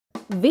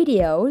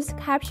Videos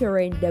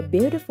capturing the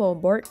beautiful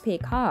bird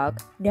peacock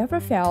never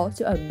fail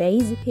to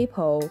amaze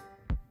people.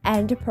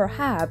 And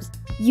perhaps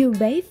you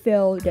may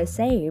feel the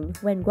same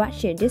when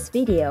watching this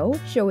video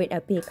showing a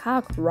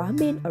peacock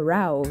roaming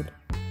around.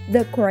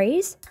 The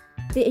grace,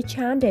 the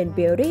enchanting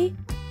beauty,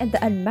 and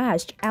the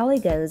unmatched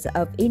elegance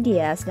of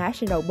India's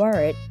national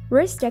bird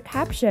reads the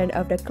caption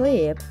of the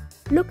clip.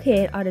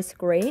 Looking on the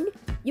screen,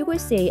 you will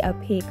see a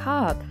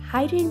peacock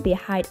hiding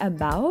behind a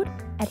mound.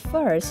 At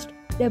first,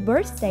 the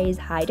bird stays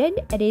hidden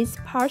and is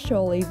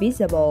partially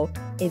visible.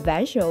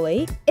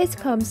 Eventually, it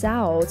comes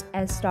out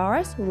and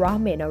starts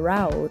roaming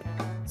around.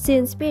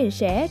 Since being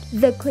shared,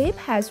 the clip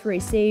has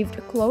received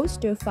close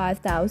to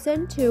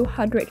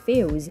 5,200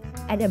 views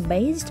and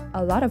amazed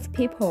a lot of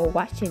people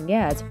watching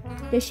it.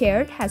 The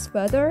share has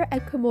further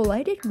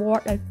accumulated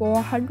more than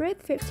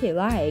 450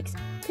 likes.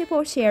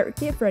 People shared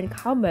different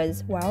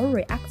comments while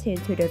reacting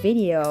to the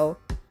video.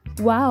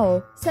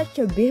 "Wow, such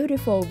a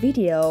beautiful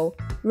video,"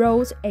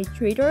 wrote a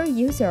Twitter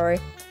user.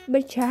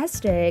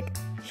 "Majestic,"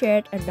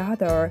 shared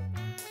another.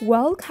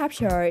 "Well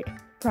captured,"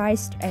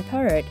 praised a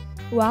third.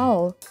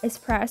 "Wow,"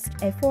 expressed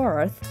a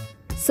fourth.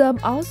 Some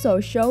also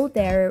showed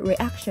their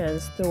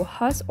reactions through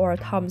hearts or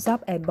thumbs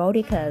up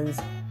emoticons.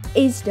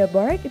 Is the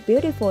bird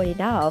beautiful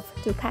enough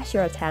to catch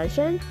your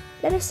attention?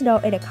 Let us know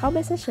in the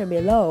comment section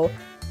below.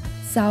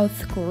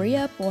 South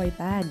Korea boy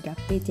band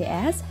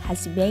BTS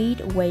has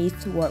made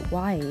waves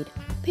worldwide.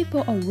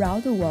 People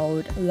around the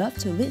world love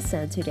to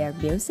listen to their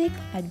music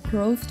and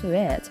groove to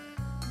it.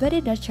 But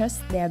it's not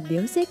just their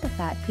music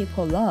that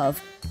people love.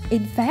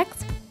 In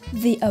fact,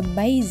 the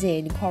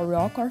amazing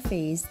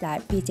choreographies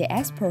that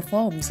BTS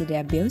performs in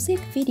their music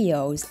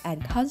videos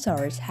and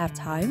concerts have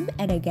time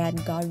and again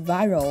gone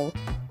viral.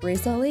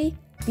 Recently,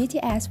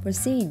 BTS was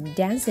seen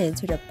dancing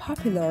to the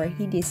popular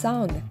Hindi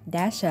song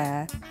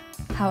Dasha.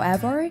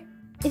 However,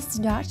 it's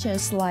not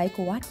just like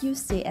what you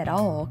see at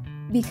all,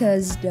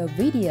 because the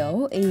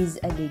video is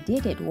an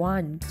edited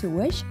one to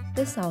which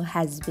the song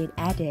has been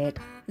added.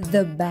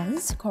 The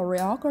band's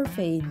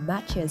choreography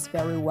matches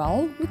very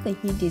well with the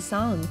Hindi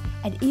song,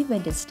 and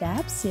even the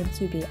steps seem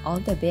to be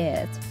on the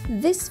beat.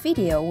 This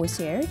video was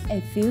shared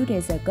a few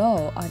days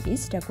ago on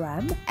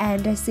Instagram,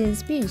 and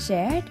since being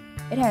shared,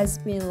 it has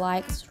been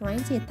liked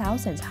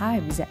 20,000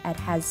 times and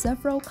has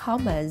several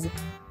comments.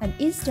 An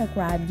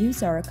Instagram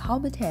user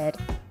commented,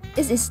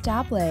 "It's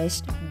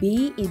established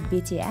B in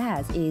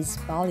BTS is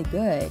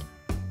Bollywood."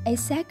 A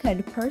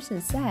second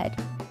person said,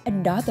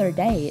 "Another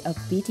day of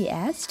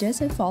BTS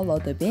doesn't follow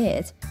the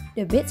beat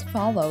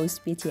follows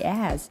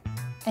BTS."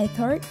 A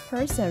third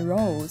person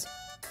wrote,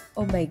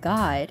 "Oh my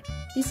god,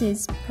 this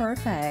is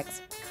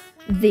perfect."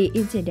 The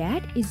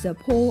internet is a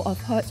pool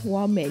of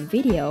heartwarming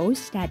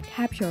videos that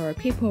capture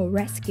people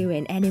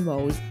rescuing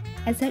animals,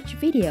 and such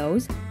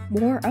videos,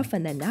 more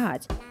often than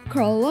not,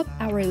 curl up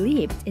our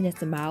lips in a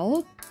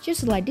smile,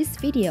 just like this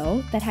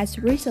video that has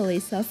recently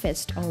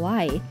surfaced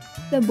online.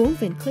 The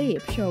moving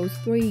clip shows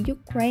 3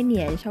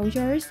 Ukrainian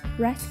soldiers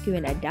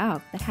rescuing a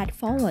dog that had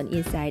fallen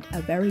inside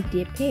a very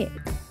deep pit.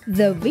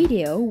 The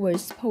video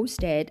was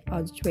posted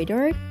on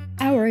Twitter.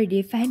 "Our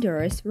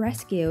defenders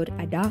rescued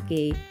a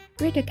doggy."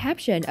 Read the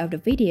caption of the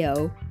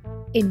video.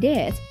 In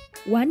this,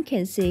 one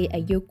can see a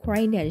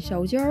Ukrainian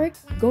soldier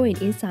going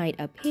inside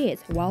a pit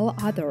while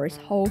others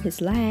hold his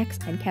legs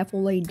and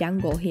carefully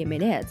dangle him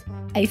in it.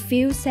 A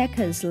few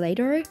seconds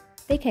later,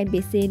 they can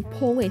be seen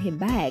pulling him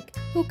back,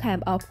 who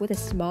came up with a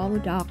small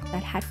dog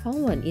that had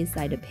fallen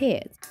inside the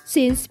pit.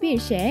 Since being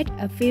shared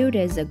a few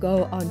days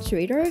ago on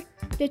Twitter,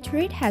 the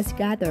tweet has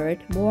gathered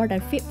more than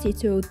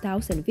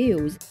 52,000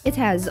 views. It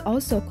has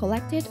also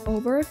collected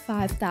over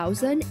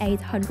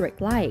 5,800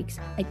 likes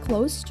and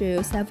close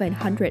to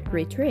 700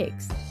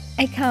 retweets.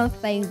 I can't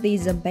thank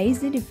these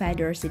amazing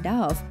defenders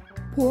enough.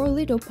 Poor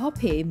little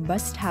puppy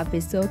must have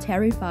been so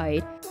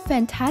terrified.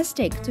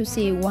 Fantastic to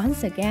see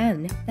once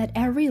again that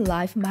every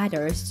life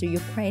matters to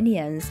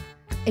Ukrainians.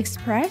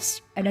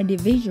 Expressed an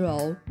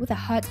individual with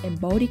a heart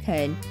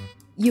emoticon.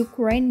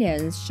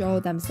 Ukrainians show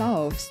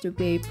themselves to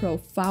be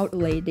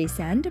profoundly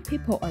decent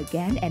people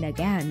again and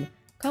again,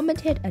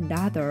 commented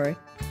another.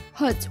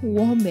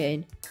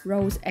 Heartwarming,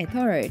 wrote a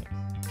third.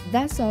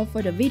 That's all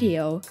for the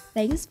video.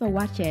 Thanks for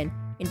watching,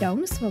 and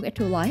don't forget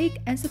to like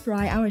and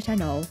subscribe our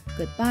channel.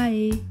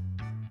 Goodbye.